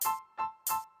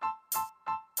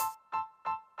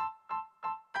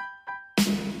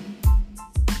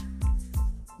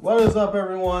What is up,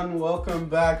 everyone? Welcome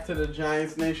back to the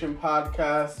Giants Nation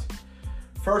podcast.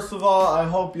 First of all, I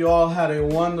hope you all had a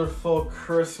wonderful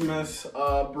Christmas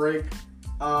break.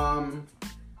 I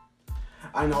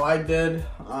know I did.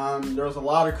 There was a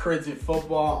lot of crazy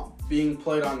football being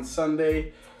played on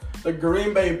Sunday. The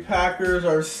Green Bay Packers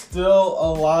are still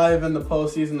alive in the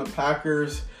postseason. The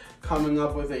Packers coming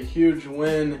up with a huge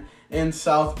win in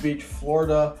South Beach,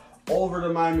 Florida, over the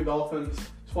Miami Dolphins,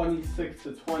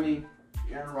 26-20.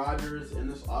 Aaron Rodgers in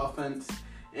this offense,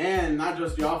 and not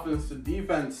just the offense, the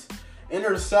defense,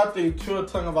 intercepting Tua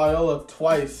Tagovailoa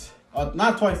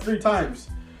three times.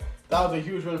 That was a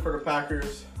huge win for the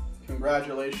Packers.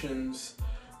 Congratulations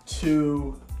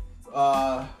to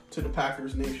the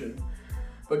Packers Nation.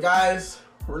 But guys,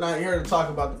 we're not here to talk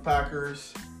about the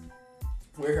Packers.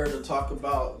 We're here to talk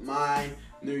about my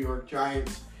New York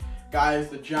Giants. Guys,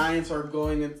 the Giants are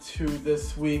going into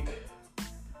this week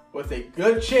with a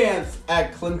good chance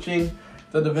at clinching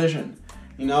the division.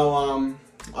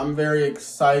 I'm very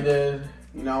excited.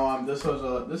 This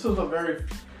was a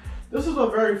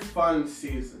very fun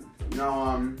season.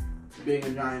 Being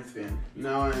a Giants fan.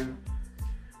 And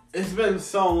it's been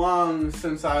so long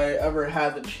since I ever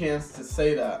had the chance to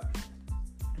say that.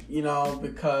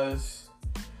 Because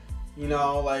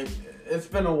it's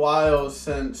been a while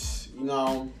since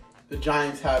the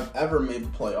Giants have ever made the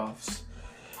playoffs.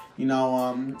 It's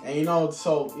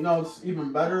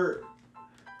even better.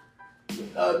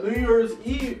 New Year's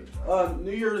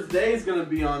Day is gonna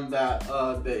be on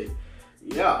that day.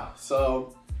 Yeah.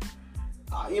 So,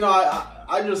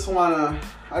 I just wanna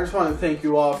thank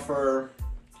you all for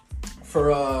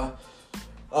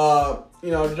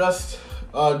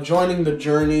joining the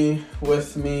journey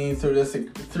with me through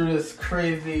this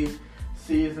crazy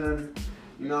season.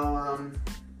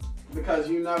 Because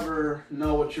you never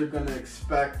know what you're going to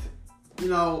expect,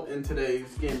 in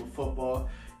today's game of football.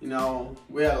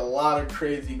 We had a lot of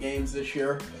crazy games this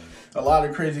year. A lot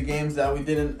of crazy games that we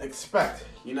didn't expect,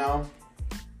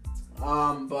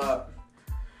 But,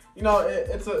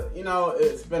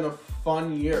 it's been a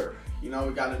fun year. We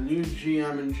got a new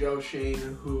GM in Joe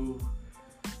Shane who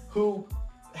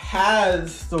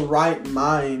has the right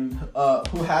mind,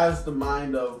 who has the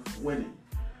mind of winning.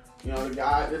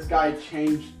 This guy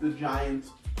changed the Giants.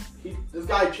 He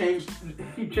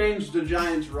changed the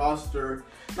Giants roster,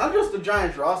 not just the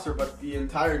Giants roster, but the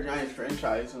entire Giants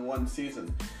franchise in one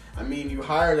season. You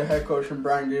hired a head coach in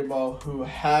Brian Daboll who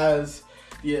has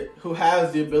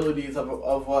the abilities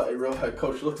of what a real head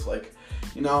coach looks like.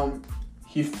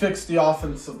 He fixed the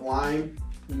offensive line.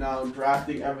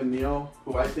 Drafting Evan Neal,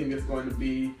 who I think is going to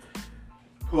be,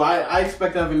 I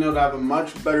expect Evan Neal to have a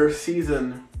much better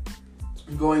season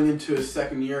going into his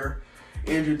second year.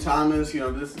 Andrew Thomas,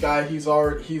 this guy, he's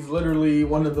literally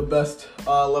one of the best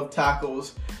left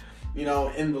tackles,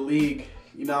 in the league.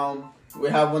 We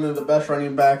have one of the best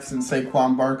running backs in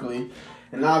Saquon Barkley.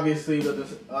 And obviously the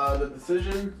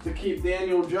decision to keep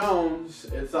Daniel Jones,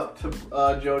 it's up to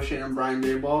Joe Shane and Brian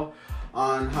Daboll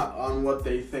on what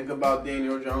they think about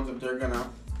Daniel Jones, if they're going to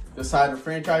decide to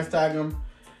franchise tag him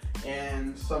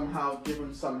and somehow give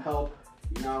him some help,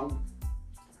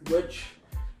 which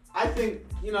I think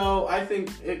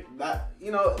that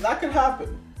could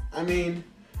happen.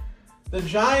 The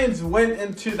Giants went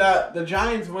into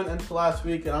last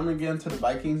week, and I'm gonna get into the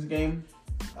Vikings game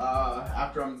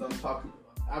after I'm done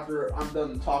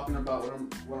talking about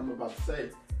what I'm about to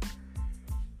say.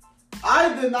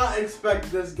 I did not expect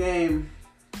this game.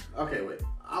 Okay, wait.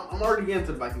 I'm already getting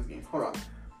to the Vikings game. Hold on.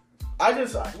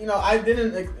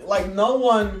 No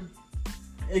one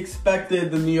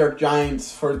expected the New York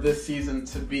Giants for this season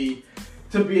to be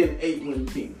an 8-win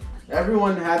team.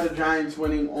 Everyone had the Giants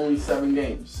winning only 7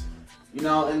 games.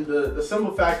 And the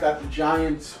simple fact that the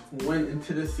Giants went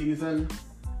into this season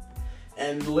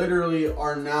and literally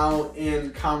are now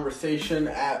in conversation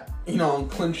at,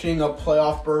 clinching a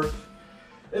playoff berth,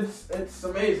 it's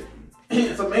amazing.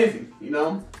 It's amazing,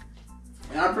 And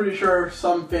I'm pretty sure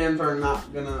some fans are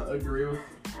not gonna agree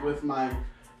with my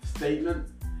statement.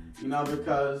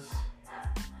 Because,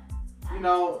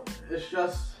 it's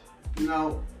just,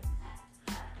 the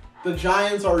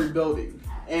Giants are rebuilding.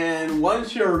 And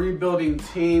once you're a rebuilding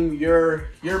team, you're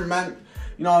meant,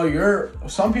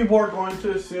 some people are going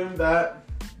to assume that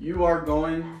you are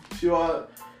going to,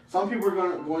 some people are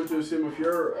going to assume if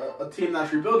you're a team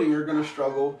that's rebuilding, you're going to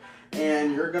struggle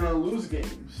and you're going to lose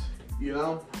games,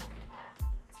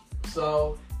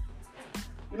 So,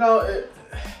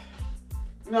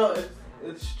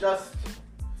 it's just,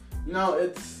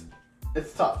 it's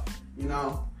tough,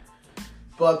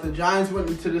 But the Giants went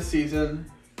into the season,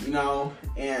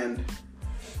 and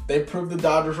they proved the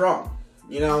Dodgers wrong,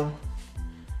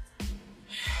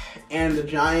 And the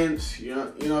Giants, they're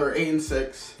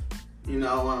 8-6.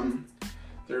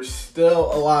 There's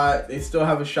still a lot. They still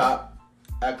have a shot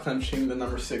at clinching the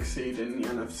number 6 seed in the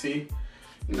NFC.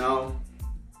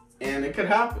 And it could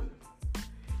happen,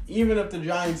 even if the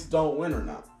Giants don't win or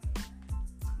not.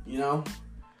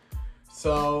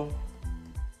 So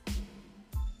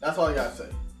that's all I gotta say.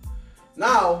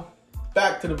 Now,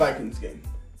 back to the Vikings game.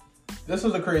 This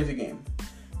was a crazy game,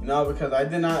 because I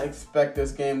did not expect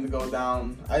this game to go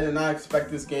down. I did not expect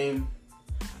this game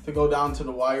to go down to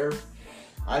the wire.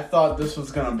 I thought this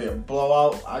was gonna be a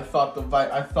blowout. I thought the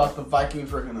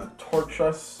Vikings were gonna torch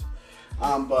us,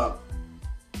 but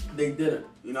they didn't.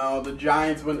 The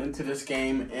Giants went into this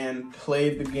game and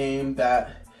played the game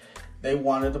that they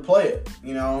wanted to play it.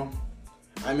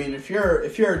 I mean, if you're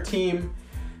a team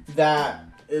that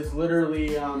is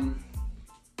literally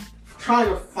trying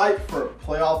to fight for a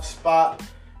playoff spot,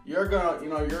 you're gonna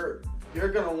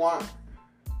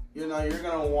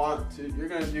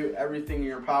do everything in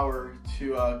your power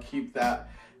to keep that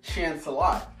chance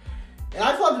alive. And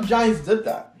I thought the Giants did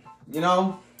that.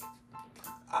 Now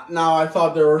I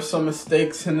thought there were some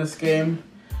mistakes in this game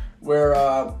where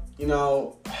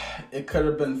it could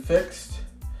have been fixed.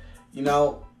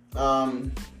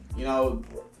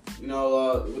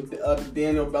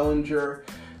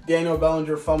 Daniel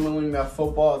Bellinger fumbling that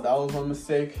football, that was one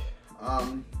mistake.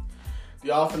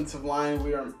 The offensive line,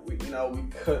 we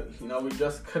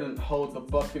just couldn't hold the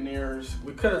Buccaneers.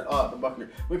 We couldn't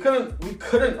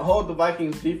hold the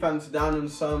Vikings defense down in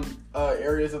some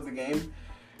areas of the game.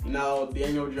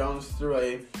 Daniel Jones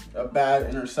threw a bad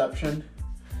interception.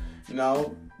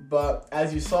 But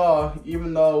as you saw,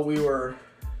 even though we were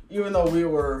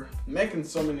making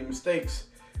so many mistakes,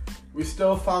 we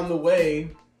still found a way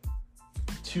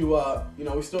to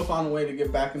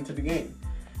get back into the game.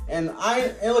 And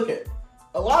look at,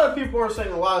 a lot of people are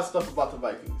saying a lot of stuff about the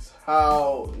Vikings.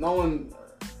 How no one,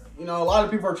 a lot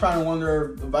of people are trying to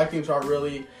wonder if the Vikings are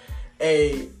really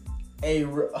a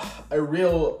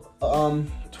real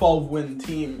 12-win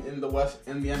team in the West,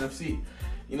 in the NFC.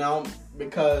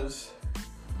 Because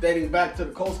dating back to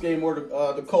the Colts game where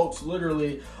the Colts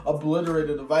literally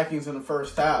obliterated the Vikings in the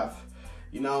first half.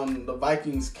 And the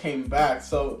Vikings came back.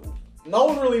 So no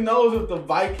one really knows if the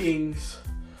Vikings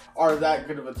are that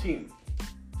good of a team.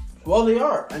 Well, they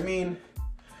are. I mean,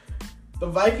 the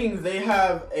Vikings, they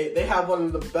have one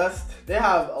of the best. They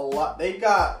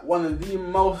got one of the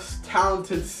most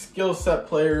talented skill set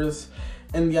players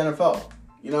in the NFL.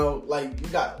 You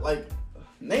got,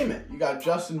 name it. You got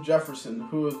Justin Jefferson,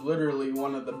 who is literally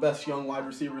one of the best young wide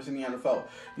receivers in the NFL.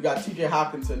 You got T.J.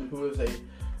 Hockenson, who is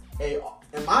in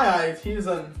my eyes, he's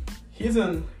a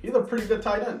pretty good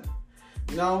tight end.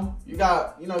 You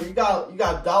got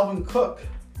Dalvin Cook.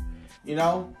 They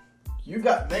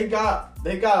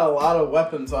got a lot of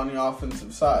weapons on the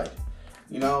offensive side.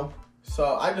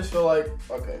 So I just feel like,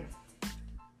 okay,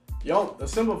 the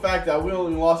simple fact that we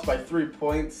only lost by 3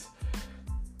 points,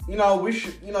 we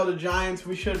should, the Giants,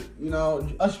 we should,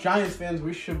 us Giants fans,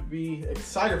 we should be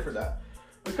excited for that.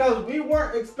 Because we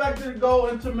weren't expected to go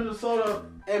into Minnesota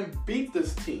and beat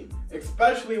this team,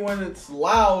 especially when it's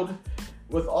loud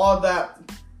with all that,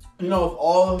 with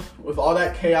all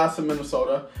that chaos in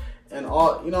Minnesota and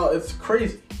all, it's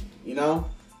crazy,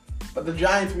 But the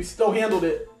Giants, we still handled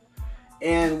it,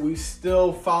 and we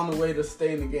still found a way to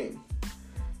stay in the game,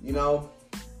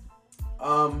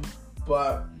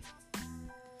 But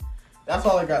that's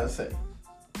all I gotta say.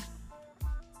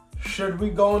 Should we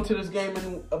go into this game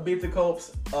and beat the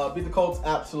Colts? Beat the Colts,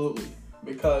 absolutely.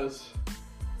 Because,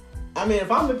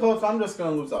 if I'm the Colts, I'm just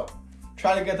gonna lose out.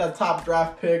 Try to get that top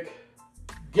draft pick.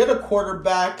 Get a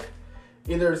quarterback.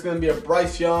 Either it's gonna be a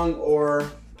Bryce Young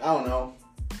or a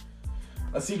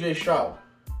C.J. Stroud.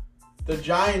 The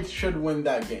Giants should win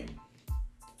that game.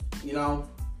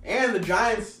 And the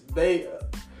Giants, I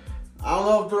don't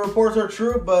know if the reports are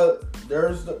true, but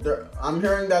I'm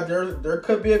hearing that there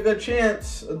could be a good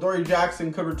chance Adoree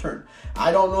Jackson could return.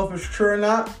 I don't know if it's true or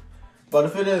not, but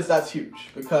if it is, that's huge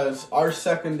because our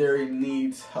secondary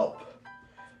needs help.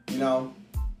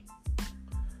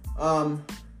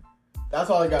 That's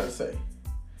all I got to say.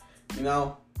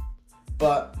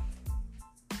 But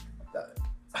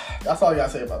that's all I got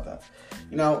to say about that.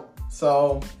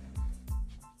 So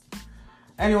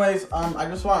anyways, I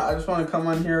just want to come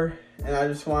on here and I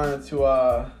just wanted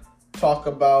to talk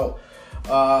about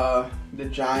the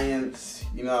Giants,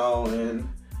 and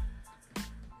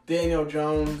Daniel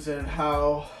Jones and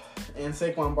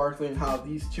Saquon Barkley and how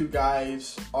these two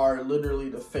guys are literally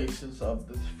the faces of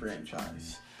this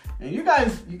franchise. And you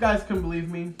guys can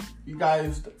believe me. You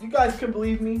guys can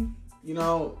believe me.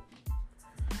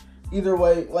 either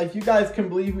way, like, you guys can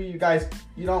believe me. You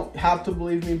don't have to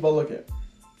believe me, but look at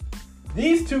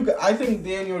these two. I think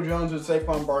Daniel Jones and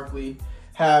Saquon Barkley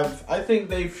I think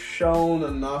they've shown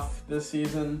enough this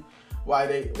season why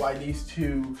these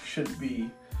two should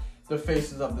be the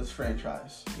faces of this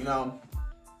franchise,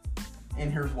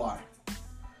 and here's why.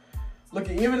 Look,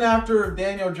 even after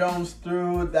Daniel Jones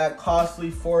threw that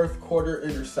costly fourth quarter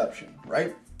interception,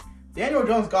 right? Daniel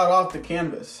Jones got off the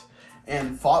canvas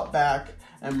and fought back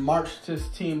and marched his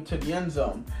team to the end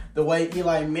zone the way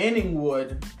Eli Manning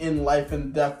would in life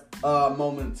and death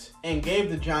moments, and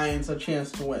gave the Giants a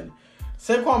chance to win.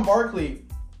 Saquon Barkley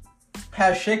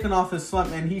has shaken off his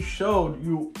slump, and he has showed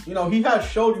you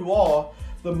all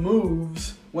the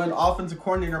moves when offensive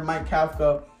coordinator Mike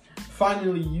Kafka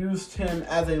finally used him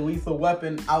as a lethal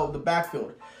weapon out of the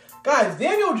backfield. Guys,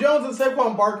 Daniel Jones and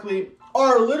Saquon Barkley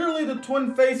are literally the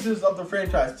twin faces of the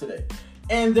franchise today.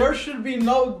 And there should be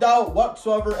no doubt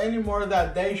whatsoever anymore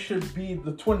that they should be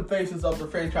the twin faces of the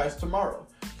franchise tomorrow.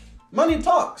 Money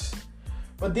talks.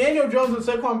 But Daniel Jones and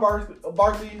Saquon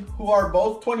Barkley, who are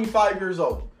both 25 years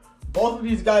old, both of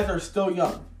these guys are still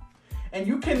young. And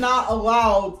you cannot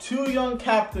allow two young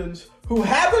captains who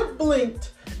haven't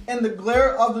blinked in the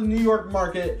glare of the New York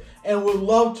market and would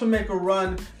love to make a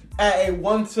run at a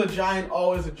once a giant,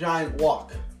 always a giant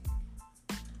walk.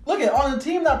 Look at, on a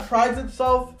team that prides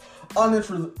itself on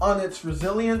its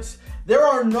resilience, there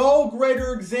are no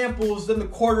greater examples than the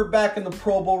quarterback and the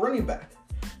Pro Bowl running back.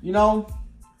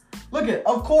 Look at,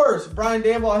 of course, Brian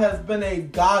Daboll has been a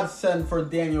godsend for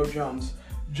Daniel Jones,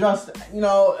 just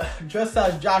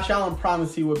as Josh Allen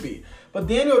promised he would be. But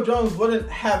Daniel Jones wouldn't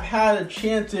have had a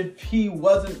chance if he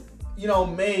wasn't,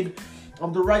 made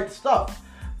of the right stuff.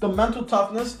 The mental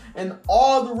toughness and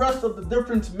all the rest of the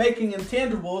difference-making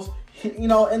intangibles,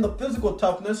 and the physical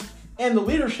toughness and the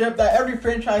leadership that every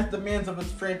franchise demands of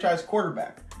its franchise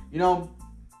quarterback.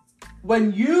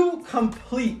 When you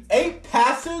complete 8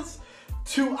 passes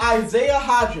to Isaiah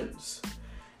Hodgins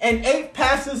and 8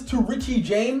 passes to Richie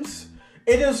James,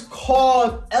 it is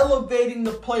called elevating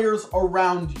the players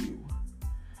around you.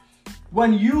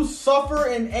 When you suffer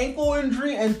an ankle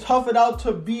injury and tough it out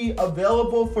to be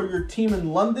available for your team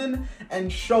in London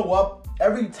and show up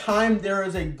every time there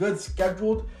is a good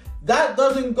scheduled, that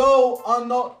doesn't go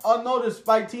unnoticed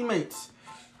by teammates.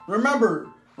 Remember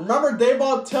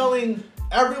Daboll telling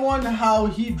everyone how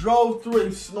he drove through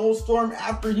a snowstorm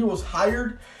after he was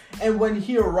hired, and when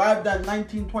he arrived at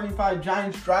 1925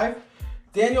 Giants Drive,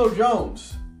 Daniel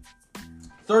Jones,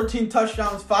 13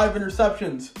 touchdowns, 5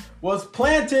 interceptions, was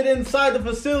planted inside the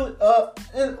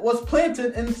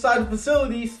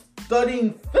facility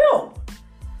studying film.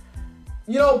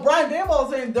 Brian Daboll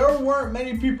saying there weren't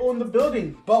many people in the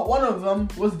building, but one of them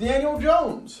was Daniel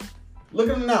Jones. Look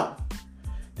at him now.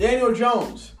 Daniel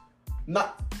Jones,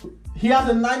 he has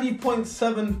a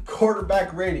 90.7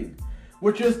 quarterback rating,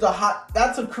 which is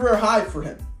that's a career high for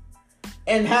him,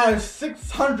 and has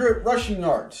 600 rushing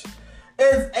yards.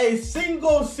 Is a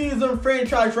single season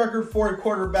franchise record for a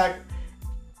quarterback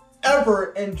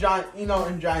ever in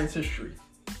Giants history.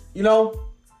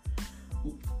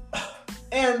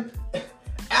 And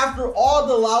after all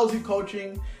the lousy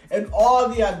coaching and all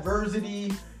the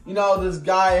adversity, this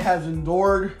guy has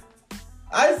endured,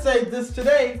 I say this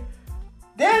today,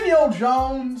 Daniel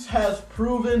Jones has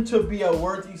proven to be a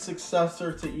worthy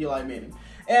successor to Eli Manning.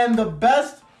 And the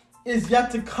best is yet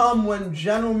to come when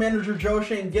general manager Joe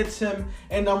Shane gets him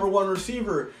a number 1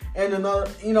 receiver and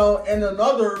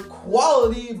another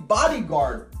quality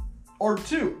bodyguard or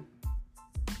two.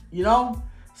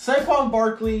 Saquon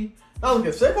Barkley. Now look,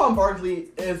 Saquon Barkley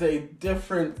is a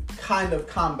different kind of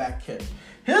comeback kid.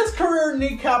 His career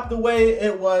kneecapped the way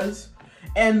it was,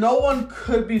 and no one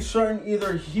could be certain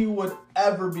either he would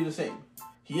ever be the same.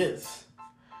 He is.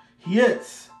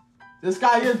 This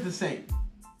guy is the same.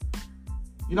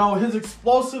 His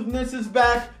explosiveness is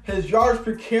back. His yards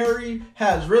per carry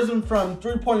has risen from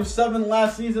 3.7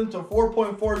 last season to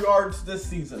 4.4 yards this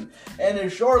season. And it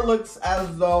sure looks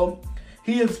as though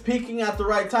he is peaking at the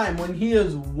right time when he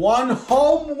is one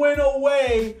home win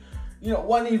away.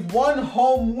 When he's one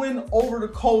home win over the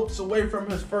Colts away from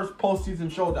his first postseason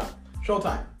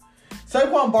showtime.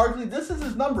 Saquon Barkley, this is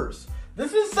his numbers.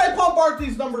 This is Saquon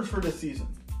Barkley's numbers for this season.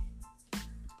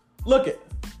 Look at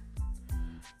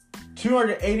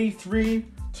 283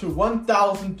 to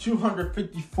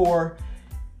 1,254,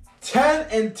 10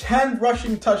 and 10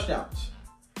 rushing touchdowns.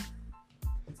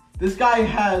 This guy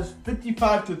has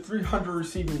 55 to 300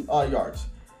 receiving yards.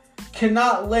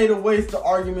 Cannot lay to waste the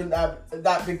argument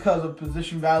that because of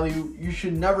position value, you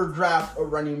should never draft a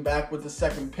running back with the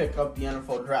second pick of the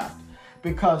NFL draft.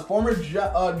 because former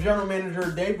general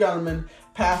manager Dave Gettleman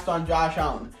passed on Josh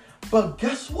Allen. But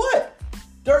guess what?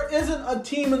 There isn't a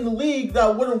team in the league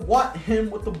that wouldn't want him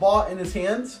with the ball in his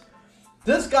hands.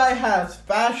 This guy has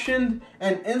fashioned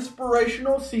an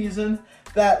inspirational season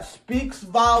that speaks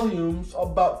volumes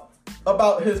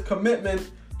about his commitment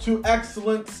to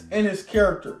excellence in his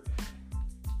character.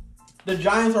 The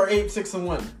Giants are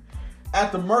 8-6-1.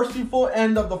 At the merciful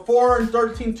end of the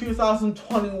 4-13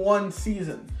 2021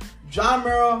 season, John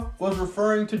Mara was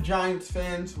referring to Giants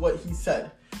fans what he said.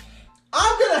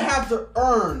 I'm going to have to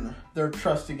earn their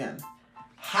trust again.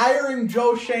 Hiring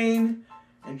Joe Schoen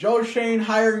and Joe Schoen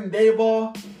hiring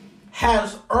Daboll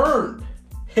has earned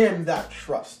him that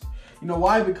trust. You know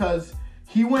why? Because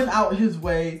he went out his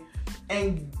way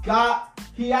and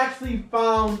he actually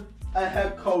found a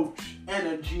head coach and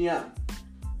a GM.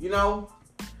 You know,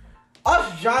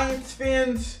 us Giants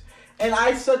fans, and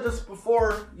I said this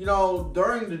before, you know,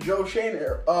 during the Joe Schoen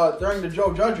era, during the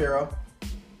Joe Judge era,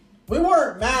 we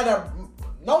weren't mad at,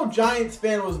 no Giants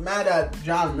fan was mad at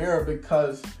John Mara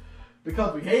because we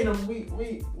hate him.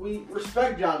 We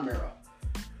respect John Mara.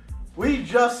 We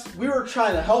were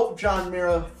trying to help John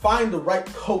Mara find the right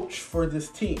coach for this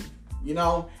team, you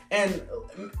know, and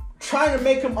trying to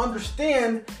make him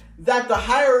understand that the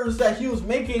hires that he was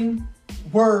making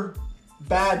were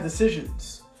bad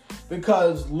decisions.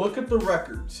 Because look at the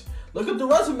records. Look at the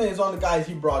resumes on the guys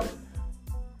he brought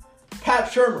in.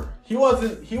 Pat Shurmur, he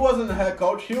wasn't a head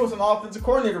coach. He was an offensive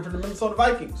coordinator for the Minnesota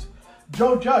Vikings.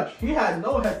 Joe Judge, he had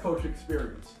no head coach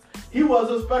experience. He was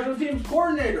a special teams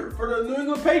coordinator for the New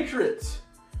England Patriots.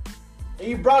 And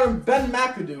he brought in Ben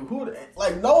McAdoo, who,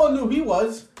 like, no one knew he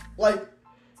was. Like,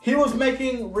 he was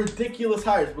making ridiculous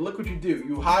hires. But look what you do.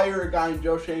 You hire a guy in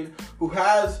Joe Schoen who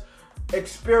has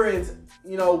experience,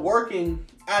 you know, working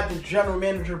at the general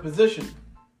manager position.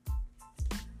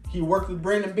 He worked with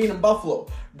Brandon Beane in Buffalo.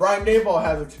 Brian Daboll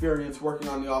has experience working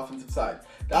on the offensive side.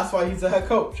 That's why he's a head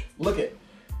coach. Look at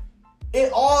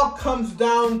it. All comes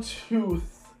down to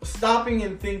stopping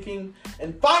and thinking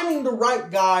and finding the right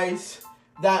guys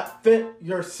that fit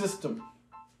your system.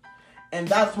 And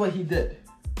that's what he did.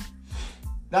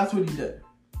 That's what he did.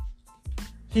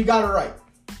 He got it right.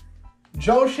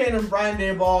 Joe Schoen and Brian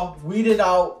Daboll weeded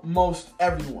out most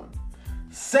everyone.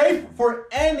 Save for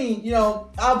any, you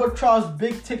know, albatross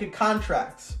big ticket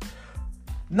contracts.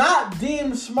 Not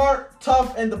deemed smart,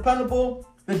 tough, and dependable,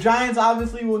 the Giants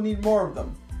obviously will need more of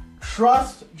them.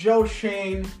 Trust Joe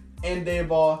Schoen and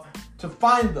Daboll to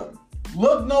find them.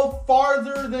 Look no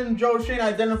farther than Joe Schoen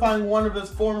identifying one of his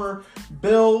former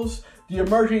Bills, the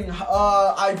emerging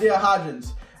Isaiah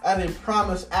Hodgins, as a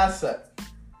promised asset.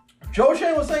 Joe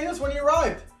Schoen was saying this when he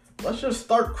arrived. Let's just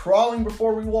start crawling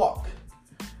before we walk.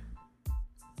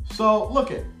 So,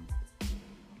 look it.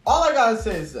 All I gotta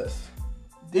say is this.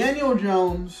 Daniel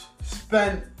Jones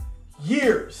spent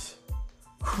years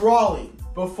crawling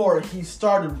before he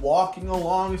started walking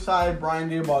alongside Brian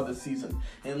Daboll this season.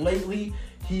 And lately,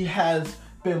 he has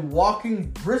been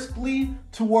walking briskly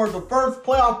toward the first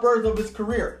playoff berth of his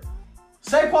career.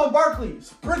 Saquon Barkley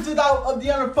sprinted out of the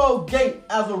NFL gate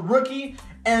as a rookie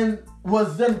and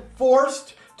was then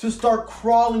forced to start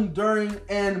crawling during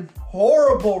a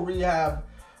horrible rehab,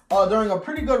 during a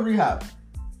pretty good rehab,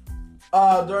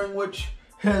 during which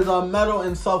his mettle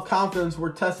and self-confidence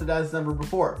were tested as never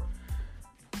before.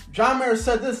 John Mara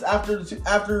said this after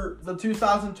the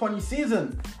 2020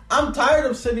 season. I'm tired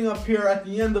of sitting up here at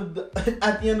the end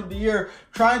of the year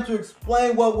trying to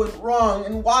explain what went wrong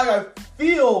and why I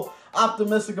feel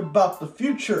optimistic about the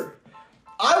future.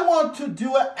 I want to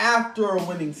do it after a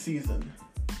winning season.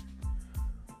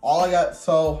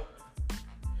 So,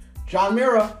 John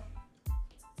Mara,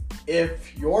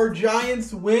 if your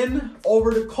Giants win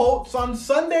over the Colts on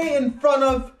Sunday in front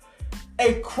of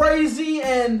a crazy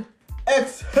and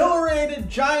exhilarated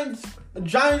Giants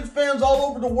fans all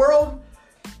over the world,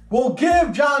 we'll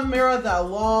give John Mara that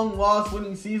long-lost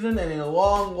winning season and a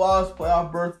long-lost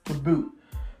playoff berth to boot.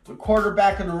 The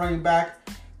quarterback and the running back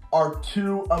are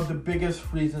two of the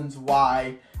biggest reasons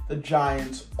why the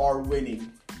Giants are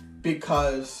winning.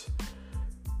 Because,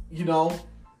 you know,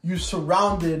 you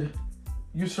surrounded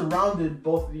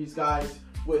both of these guys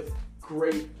with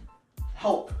great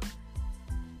help.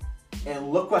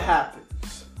 And look what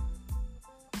happens.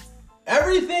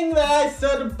 Everything that I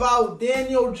said about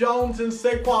Daniel Jones and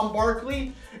Saquon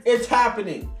Barkley, it's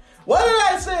happening. What did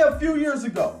I say a few years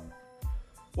ago?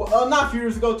 Well, not a few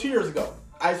years ago, 2 years ago.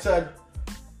 I said,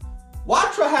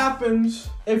 watch what happens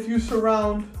if you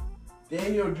surround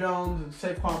Daniel Jones and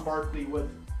Saquon Barkley with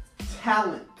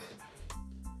talent.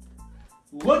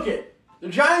 Look it. The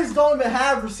Giants don't even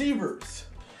have receivers.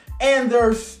 And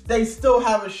they still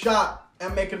have a shot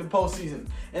and make it the postseason.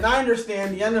 And I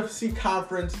understand the NFC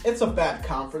conference, it's a bad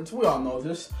conference. We all know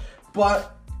this.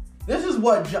 But this is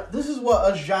what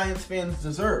us Giants fans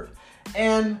deserve.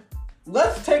 And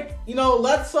let's use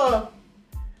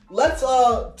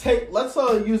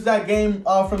that game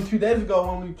from 2 days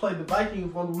ago when we played the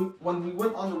Vikings, when we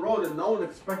went on the road and no one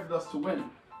expected us to win.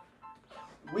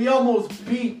 We almost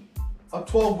beat a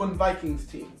 12-win Vikings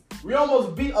team. We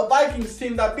almost beat a Vikings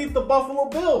team that beat the Buffalo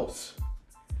Bills.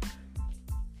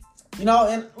 And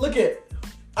I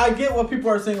get what people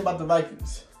are saying about the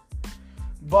Vikings,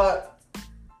 but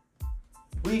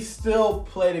we still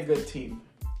played a good team.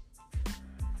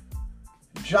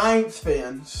 Giants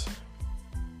fans,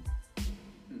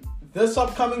 this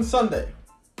upcoming Sunday,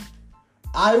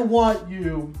 I want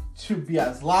you to be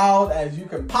as loud as you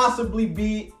can possibly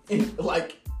be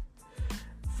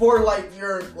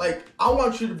I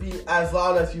want you to be as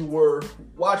loud as you were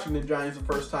watching the Giants the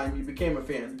first time you became a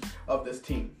fan of this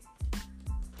team.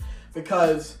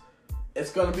 Because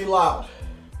it's going to be loud.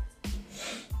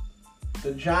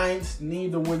 The Giants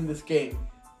need to win this game.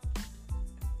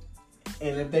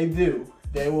 And if they do,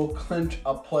 they will clinch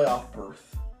a playoff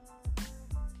berth.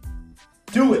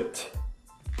 Do it.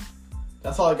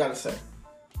 That's all I got to say.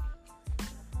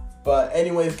 But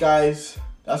anyways, guys,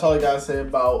 that's all I got to say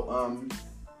about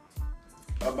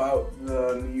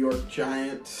the New York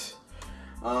Giants.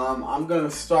 I'm going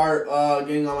to start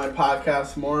getting on my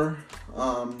podcast more.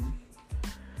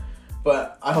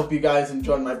 But I hope you guys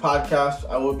enjoyed my podcast.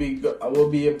 I will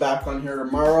be back on here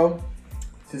tomorrow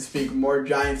to speak more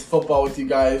Giants football with you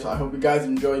guys. I hope you guys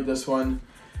enjoyed this one.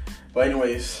 But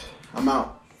anyways, I'm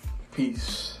out.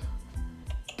 Peace.